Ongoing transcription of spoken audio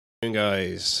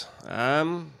Guys,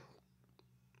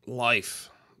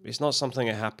 life. It's not something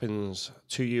that happens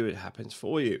to you, it happens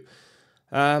for you.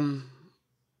 Um,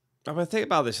 I've been thinking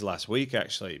about this last week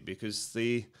actually, because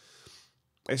it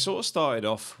sort of started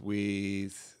off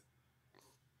with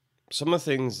some of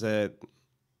the things that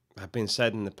have been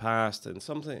said in the past and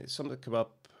something come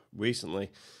up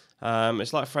recently.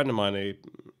 It's like a friend of mine who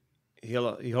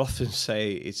he'll often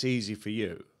say it's easy for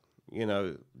you.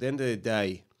 At the end of the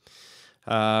day,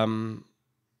 um,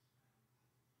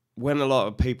 when a lot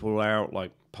of people were out like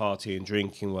partying,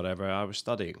 drinking, whatever, I was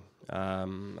studying.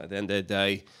 At the end of the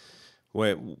day,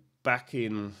 we're back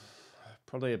in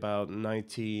probably about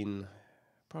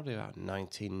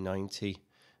 1990,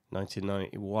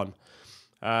 1991.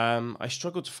 I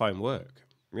struggled to find work.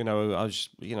 I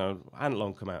hadn't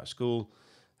long come out of school.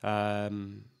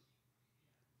 Um,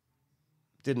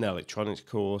 did an electronics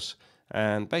course,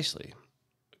 and basically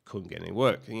couldn't get any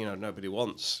work. Nobody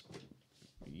wants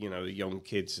young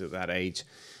kids at that age.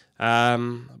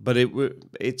 But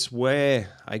it's where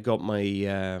I got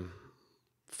my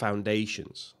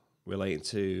foundations relating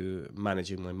to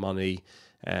managing my money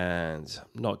and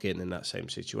not getting in that same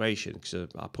situation, because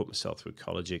I put myself through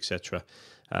college, etc.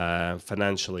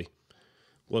 Financially,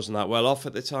 wasn't that well off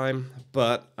at the time,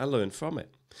 but I learned from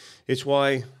it. It's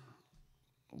why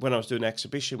when I was doing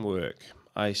exhibition work,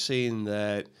 I seen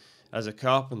that as a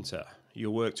carpenter, you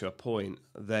work to a point,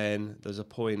 then there's a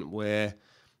point where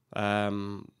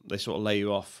they sort of lay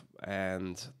you off,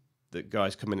 and the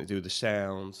guys come in to do the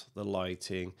sound, the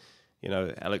lighting,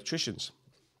 electricians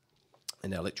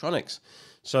and electronics.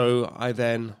 So I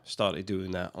then started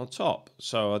doing that on top.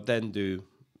 So I'd then do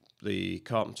the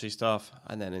carpentry stuff,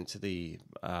 and then into the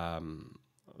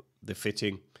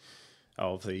fitting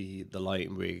of the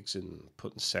lighting rigs and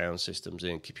putting sound systems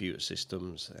in, computer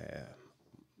systems,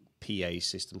 PA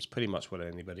systems, pretty much what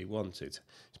anybody wanted.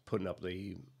 It's putting up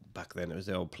back then it was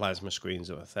the old plasma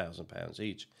screens of £1,000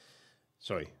 each.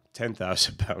 Sorry,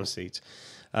 £10,000 each.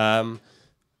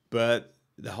 But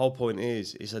the whole point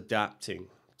is adapting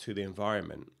to the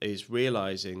environment, is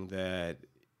realizing that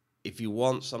if you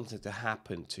want something to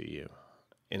happen to you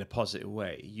in a positive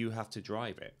way, you have to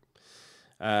drive it.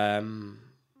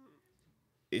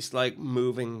 It's like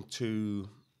moving to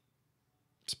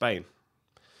Spain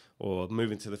or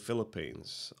moving to the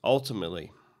Philippines. Ultimately,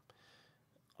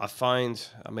 I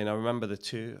remember the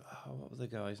two, what were the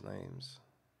guys' names?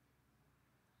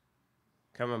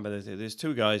 Can't remember. There's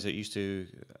two guys that used to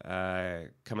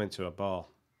come into a bar.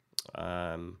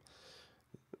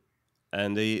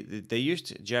 And they used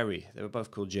to, Jerry, they were both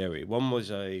called Jerry. One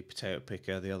was a potato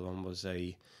picker, the other one was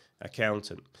a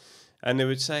accountant. And they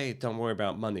would say, don't worry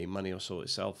about money, money will sort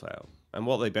itself out. And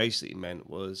what they basically meant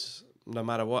was, no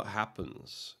matter what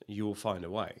happens, you will find a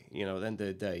way. At the end of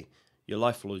the day, your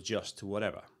life will adjust to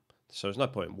whatever. So there's no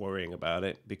point worrying about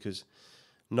it, because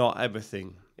not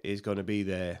everything is going to be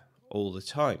there all the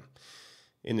time.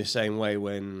 In the same way,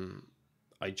 when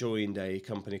I joined a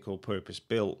company called Purpose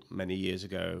Built many years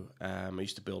ago, I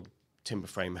used to build timber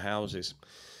frame houses.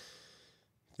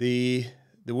 The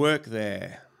work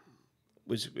there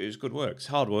was good work. It's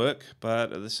hard work,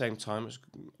 but at the same time,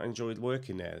 I enjoyed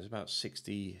working there. There's about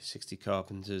 60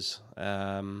 carpenters,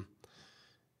 and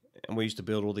we used to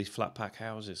build all these flat pack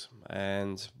houses,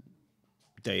 and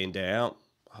day in, day out,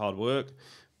 hard work.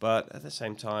 But at the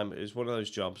same time, it was one of those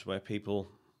jobs where people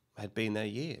had been there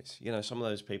years. Some of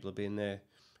those people have been there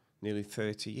nearly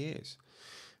 30 years.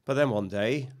 But then one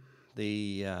day,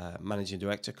 the managing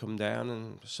director come down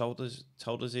and told us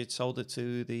he'd sold it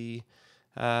to the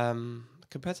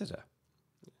competitor.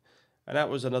 And that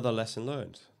was another lesson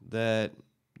learned, that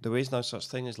there is no such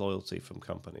thing as loyalty from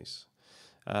companies,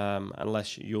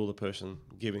 unless you're the person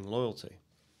giving loyalty.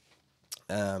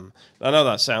 I know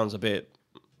that sounds a bit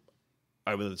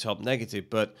over the top negative,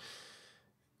 but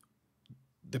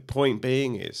the point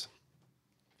being is,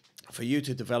 for you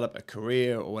to develop a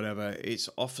career or whatever, it's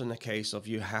often a case of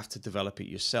you have to develop it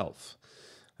yourself.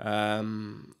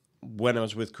 When I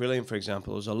was with Carillion, for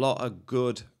example, there was a lot of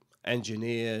good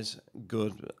engineers,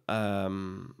 good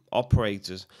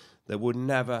operators that would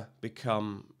never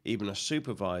become even a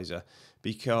supervisor,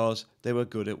 because they were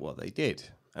good at what they did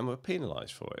and were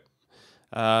penalised for it.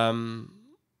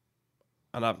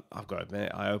 And I've got to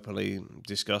admit, I openly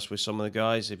discuss with some of the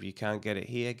guys, if you can't get it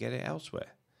here, get it elsewhere.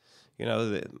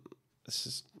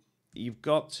 You've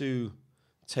got to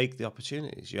take the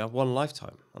opportunities. You have one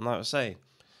lifetime. And like I say,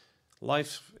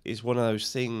 life is one of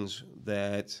those things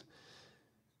that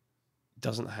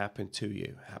doesn't happen to you,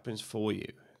 it happens for you.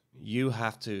 You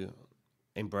have to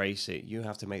embrace it. You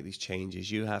have to make these changes.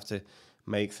 You have to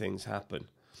make things happen.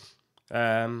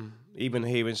 Even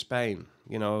here in Spain,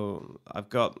 you know, I've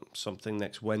got something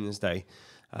next Wednesday.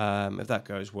 If that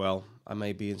goes well, I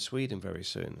may be in Sweden very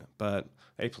soon. But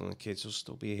April and the kids will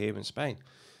still be here in Spain.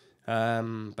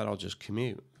 But I'll just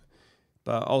commute.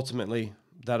 But ultimately,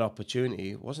 that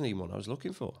opportunity wasn't even what I was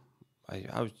looking for.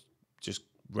 I was just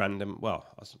random. Well,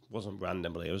 I wasn't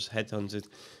randomly. I was headhunted.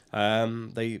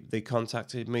 They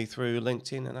contacted me through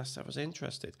LinkedIn and asked if I was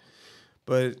interested.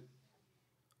 But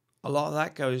a lot of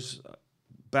that goes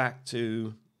back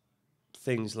to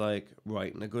things like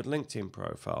writing a good LinkedIn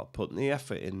profile, putting the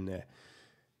effort in there,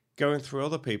 going through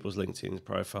other people's LinkedIn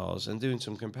profiles and doing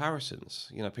some comparisons.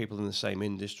 You know, people in the same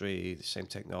industry, the same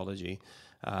technology.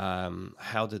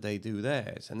 How did they do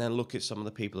theirs? And then look at some of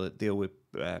the people that deal with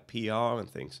PR and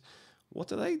things. What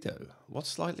do they do? What's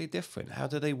slightly different? How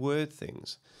do they word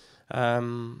things?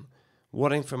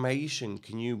 What information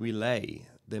can you relay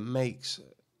that makes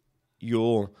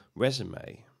your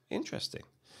resume interesting?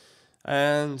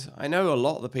 And I know a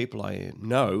lot of the people I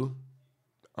know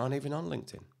aren't even on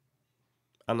LinkedIn.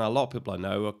 And a lot of people I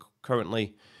know are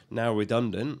currently now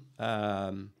redundant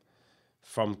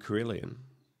from Carillion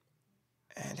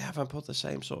and haven't put the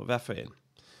same sort of effort in.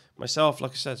 Myself,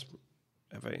 like I said,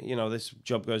 if this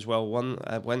job goes well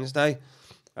Wednesday,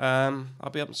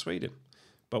 I'll be up in Sweden.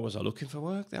 But was I looking for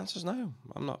work? The answer is no.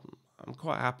 I'm not. I'm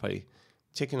quite happy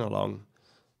ticking along,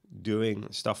 doing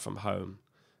stuff from home.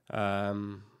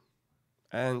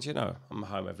 And, I'm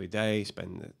home every day,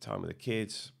 spend time with the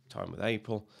kids, time with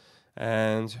April,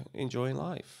 and enjoying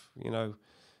life,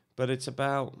 But it's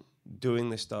about doing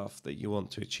the stuff that you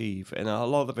want to achieve. And a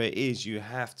lot of it is you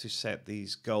have to set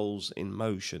these goals in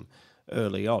motion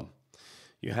early on.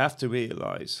 You have to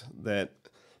realize that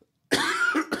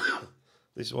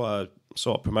this is why I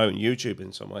sort of promoting YouTube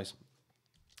in some ways,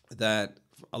 that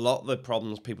a lot of the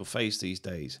problems people face these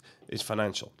days is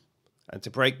financial. And to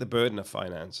break the burden of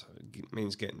finance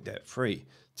means getting debt free.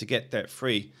 To get debt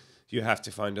free, you have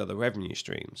to find other revenue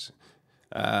streams.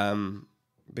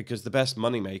 Because the best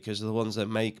money makers are the ones that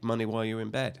make money while you're in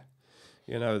bed.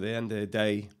 At the end of the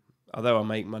day, although I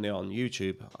make money on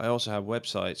YouTube, I also have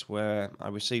websites where I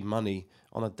receive money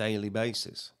on a daily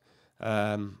basis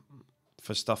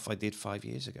for stuff I did 5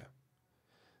 years ago.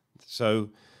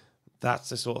 So that's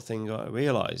the sort of thing I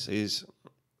realize is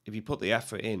if you put the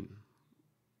effort in,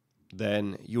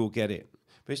 then you'll get it.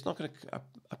 But it's not going to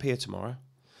appear tomorrow.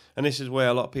 And this is where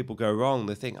a lot of people go wrong.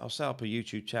 They think, I'll set up a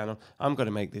YouTube channel. I'm going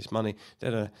to make this money.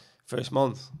 Then first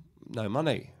month, no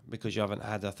money because you haven't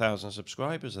had 1,000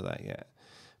 subscribers of that yet.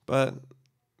 But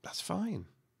that's fine.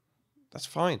 That's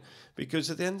fine. Because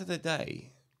at the end of the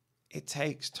day, it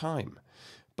takes time.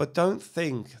 But don't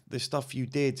think the stuff you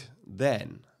did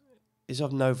then is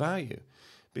of no value.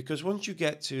 Because once you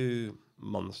get to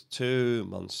month 2,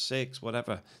 month 6,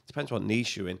 whatever, depends what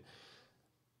niche you're in,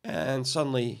 and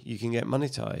suddenly you can get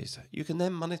monetized. You can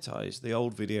then monetize the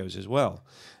old videos as well.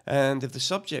 And if the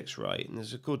subject's right and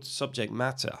there's a good subject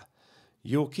matter,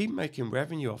 you'll keep making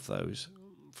revenue off those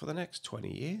for the next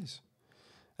 20 years.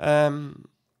 And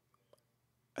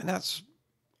that's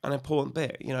an important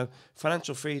bit.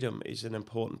 Financial freedom is an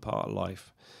important part of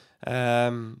life.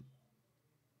 I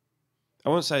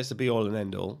won't say it's the be all and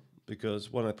end all,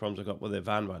 because one of the problems I got with the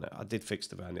van runner, I did fix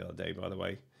the van the other day, by the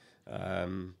way.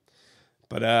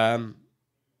 But I've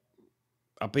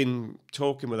been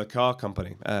talking with a car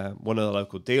company, one of the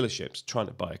local dealerships, trying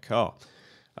to buy a car.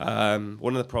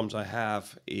 One of the problems I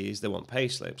have is they want pay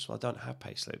slips. Well, I don't have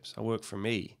pay slips. I work for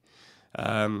me.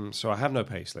 So I have no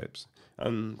pay slips.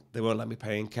 And they won't let me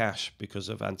pay in cash because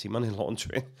of anti-money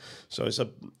laundering. So it's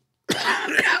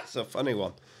it's a funny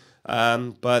one.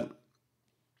 But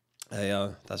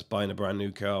that's buying a brand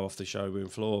new car off the showroom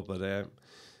floor.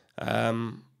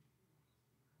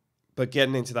 But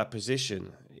getting into that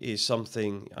position is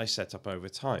something I set up over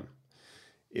time.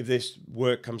 If this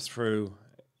work comes through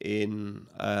in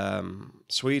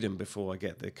Sweden before I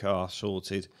get the car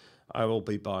sorted, I will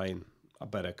be buying a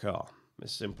better car.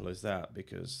 As simple as that,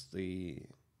 because the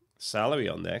salary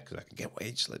on there, because I can get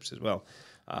wage slips as well,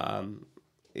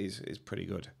 is pretty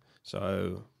good.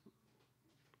 So,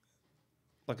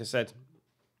 like I said,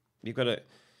 you got to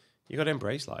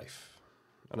embrace life.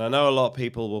 And I know a lot of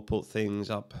people will put things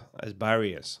up as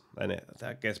barriers, and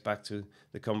that gets back to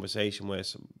the conversation where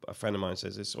a friend of mine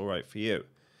says it's all right for you.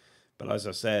 But as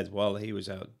I said, while he was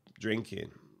out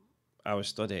drinking, I was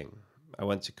studying. I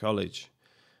went to college,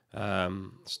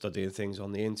 studying things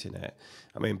on the internet.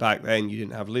 I mean, back then you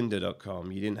didn't have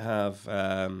lynda.com, you didn't have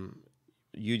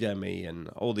Udemy and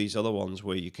all these other ones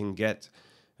where you can get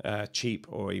cheap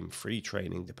or even free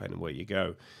training, depending where you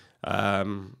go.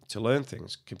 To learn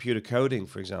things. Computer coding,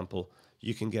 for example,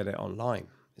 you can get it online.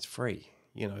 It's free.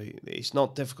 You know, it's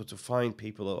not difficult to find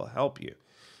people that will help you.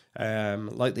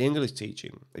 Like the English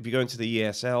teaching, if you go into the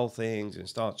ESL things and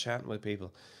start chatting with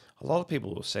people, a lot of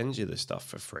people will send you this stuff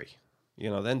for free. You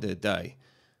know, at the end of the day,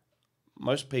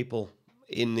 most people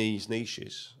in these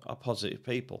niches are positive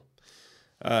people.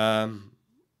 So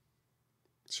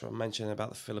I mentioned about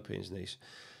the Philippines niche.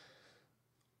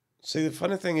 See, the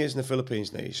funny thing is in the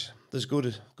Philippines niche, there's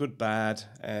good, bad,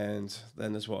 and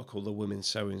then there's what I call the women's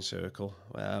sewing circle,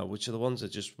 which are the ones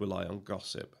that just rely on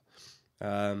gossip.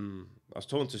 I was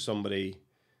talking to somebody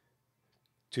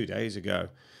 2 days ago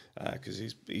because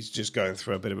he's just going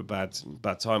through a bit of a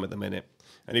bad time at the minute,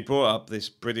 and he brought up this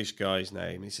British guy's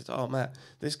name. He said, "Oh, Matt,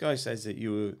 this guy says that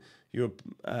you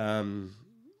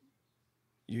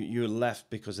left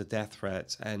because of death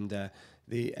threats and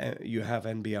you have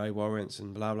NBI warrants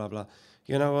and blah blah blah."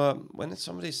 You know, when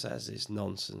somebody says this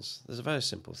nonsense, there's a very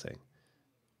simple thing: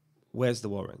 where's the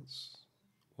warrants?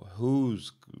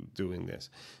 Who's doing this?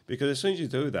 Because as soon as you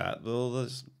do that, well,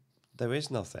 there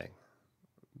is nothing.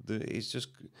 It's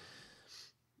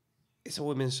a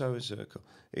women's sewing circle.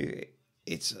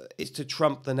 It's to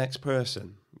trump the next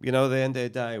person. You know, at the end of the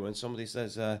day, when somebody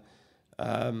says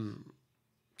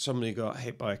somebody got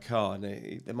hit by a car and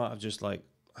they might have just like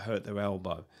hurt their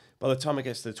elbow, by the time it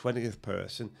gets to the 20th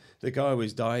person, the guy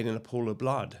was dying in a pool of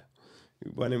blood.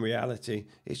 When in reality,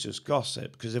 it's just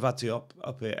gossip because they've had to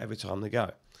up it every time they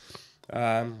go.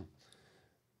 And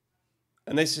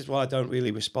this is why I don't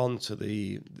really respond to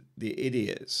the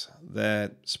idiots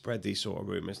that spread these sort of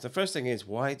rumors. The first thing is,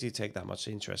 why do you take that much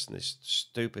interest in this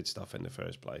stupid stuff in the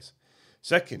first place?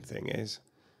 Second thing is,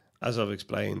 as I've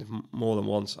explained more than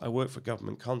once, I work for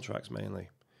government contracts mainly.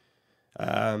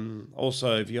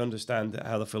 Also, if you understand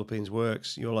how the Philippines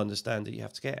works, you'll understand that you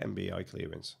have to get MBI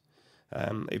clearance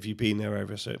if you've been there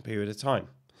over a certain period of time.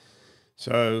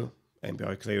 So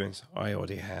MBI clearance, I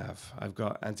already have. I've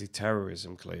got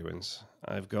anti-terrorism clearance.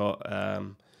 I've got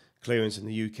clearance in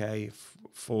the UK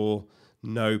for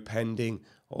no pending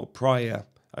or prior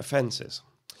offences.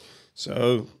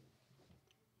 So,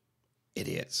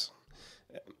 idiots.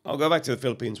 I'll go back to the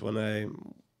Philippines when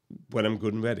I'm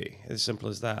good and ready. As simple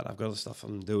as that. I've got the stuff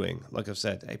I'm doing. Like I've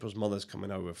said, April's mother's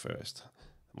coming over first.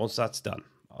 Once that's done,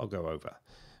 I'll go over.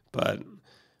 But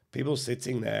people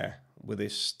sitting there with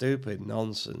this stupid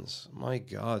nonsense, my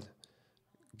God,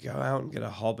 go out and get a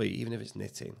hobby, even if it's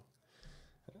knitting.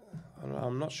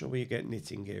 I'm not sure where you get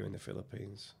knitting gear in the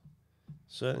Philippines.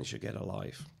 Certainly should get a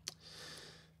life.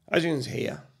 As you can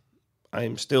hear,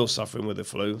 I'm still suffering with the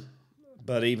flu,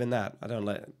 but even that, I don't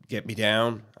let it get me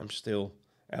down. I'm still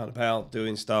out and about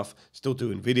doing stuff, still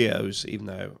doing videos, even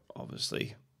though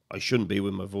obviously I shouldn't be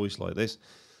with my voice like this.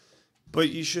 But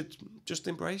you should just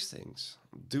embrace things,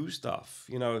 do stuff.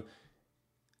 You know,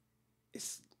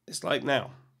 it's like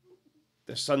now,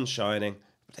 the sun's shining,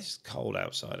 but it's cold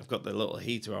outside. I've got the little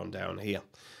heater on down here.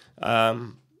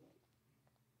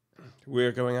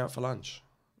 We're going out for lunch.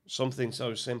 Something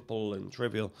so simple and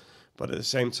trivial, but at the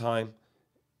same time,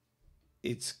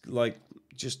 it's like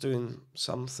just doing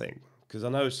something. Because I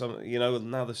know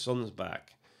now the sun's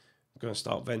back, I'm going to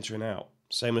start venturing out.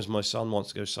 Same as my son wants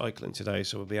to go cycling today,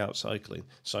 so we'll be out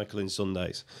cycling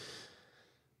Sundays.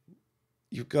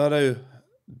 You've got to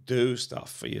do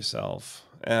stuff for yourself.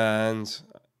 And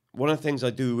one of the things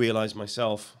I do realize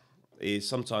myself is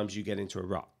sometimes you get into a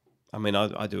rut. I mean,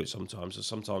 I do it sometimes. So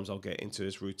sometimes I'll get into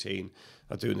this routine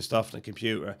of doing the stuff on the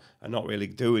computer and not really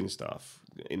doing stuff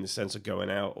in the sense of going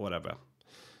out or whatever.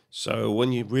 So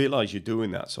when you realize you're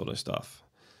doing that sort of stuff,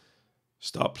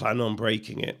 start planning on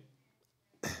breaking it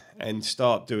and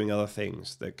start doing other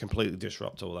things that completely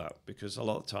disrupt all that, because a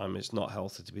lot of the time it's not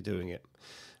healthy to be doing it.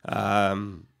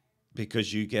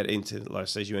 Because you get into, like I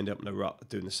said, you end up in a rut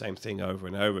doing the same thing over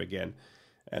and over again.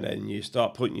 And then you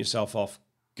start putting yourself off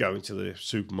going to the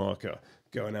supermarket,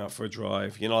 going out for a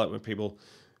drive. You know, like when people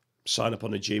sign up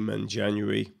on a gym in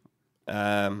January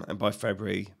and by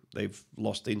February they've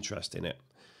lost interest in it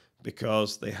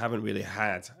because they haven't really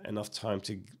had enough time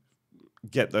to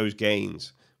get those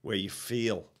gains where you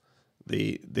feel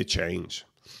the change.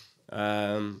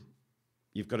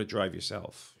 You've got to drive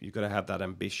yourself. You've got to have that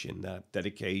ambition, that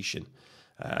dedication,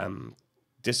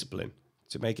 discipline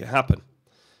to make it happen.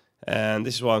 And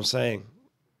this is what I'm saying.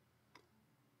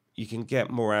 You can get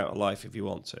more out of life if you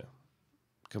want to.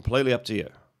 Completely up to you.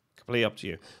 Completely up to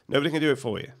you. Nobody can do it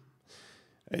for you.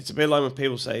 It's a bit like when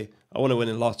people say, I want to win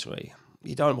the lottery.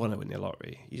 You don't want to win the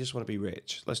lottery. You just want to be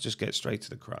rich. Let's just get straight to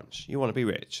the crunch. You want to be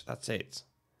rich. That's it.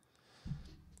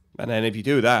 And then if you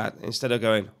do that, instead of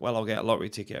going, well, I'll get a lottery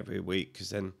ticket every week because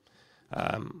then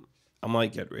I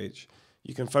might get rich,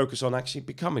 you can focus on actually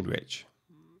becoming rich.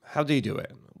 How do you do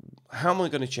it? how am I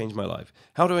going to change my life?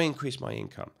 How do I increase my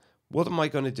income? What am I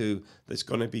going to do that's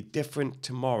going to be different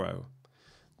tomorrow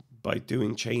by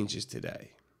doing changes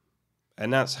today?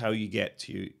 And that's how you get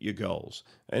to your goals.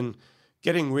 And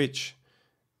getting rich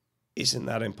isn't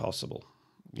that impossible.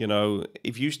 You know,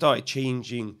 if you start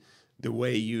changing the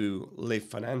way you live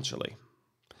financially,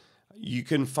 you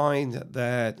can find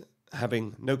that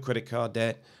having no credit card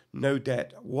debt, no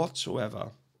debt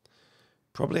whatsoever,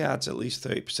 probably adds at least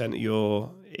 30% of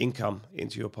your income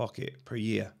into your pocket per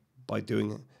year by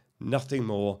doing nothing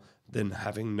more than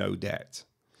having no debt.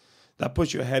 That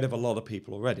puts you ahead of a lot of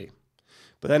people already.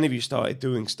 But then if you started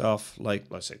doing stuff like,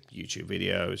 let's say, YouTube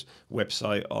videos,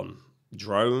 website on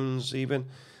drones even,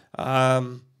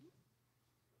 or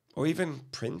even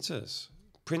printers,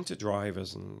 printer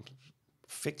drivers and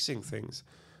fixing things,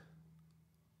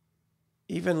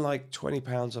 even like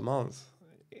 £20 a month,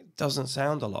 it doesn't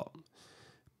sound a lot.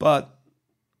 But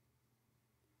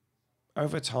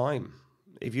over time,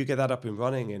 if you get that up and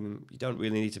running and you don't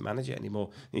really need to manage it anymore,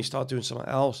 and you start doing something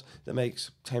else that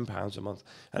makes £10 a month,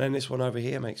 and then this one over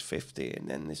here makes 50, and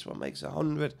then this one makes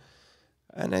 100,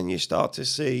 and then you start to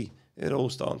see it all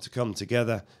starting to come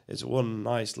together. It's one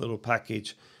nice little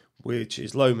package, which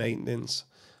is low maintenance,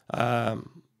 low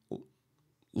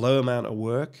amount of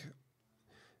work,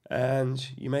 and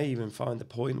you may even find the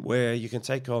point where you can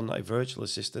take on a virtual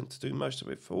assistant to do most of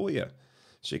it for you.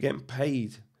 So you're getting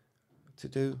paid to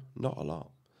do not a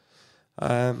lot.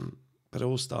 But it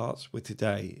all starts with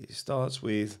today. It starts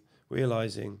with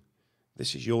realizing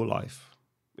this is your life.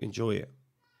 Enjoy it.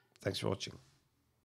 Thanks for watching.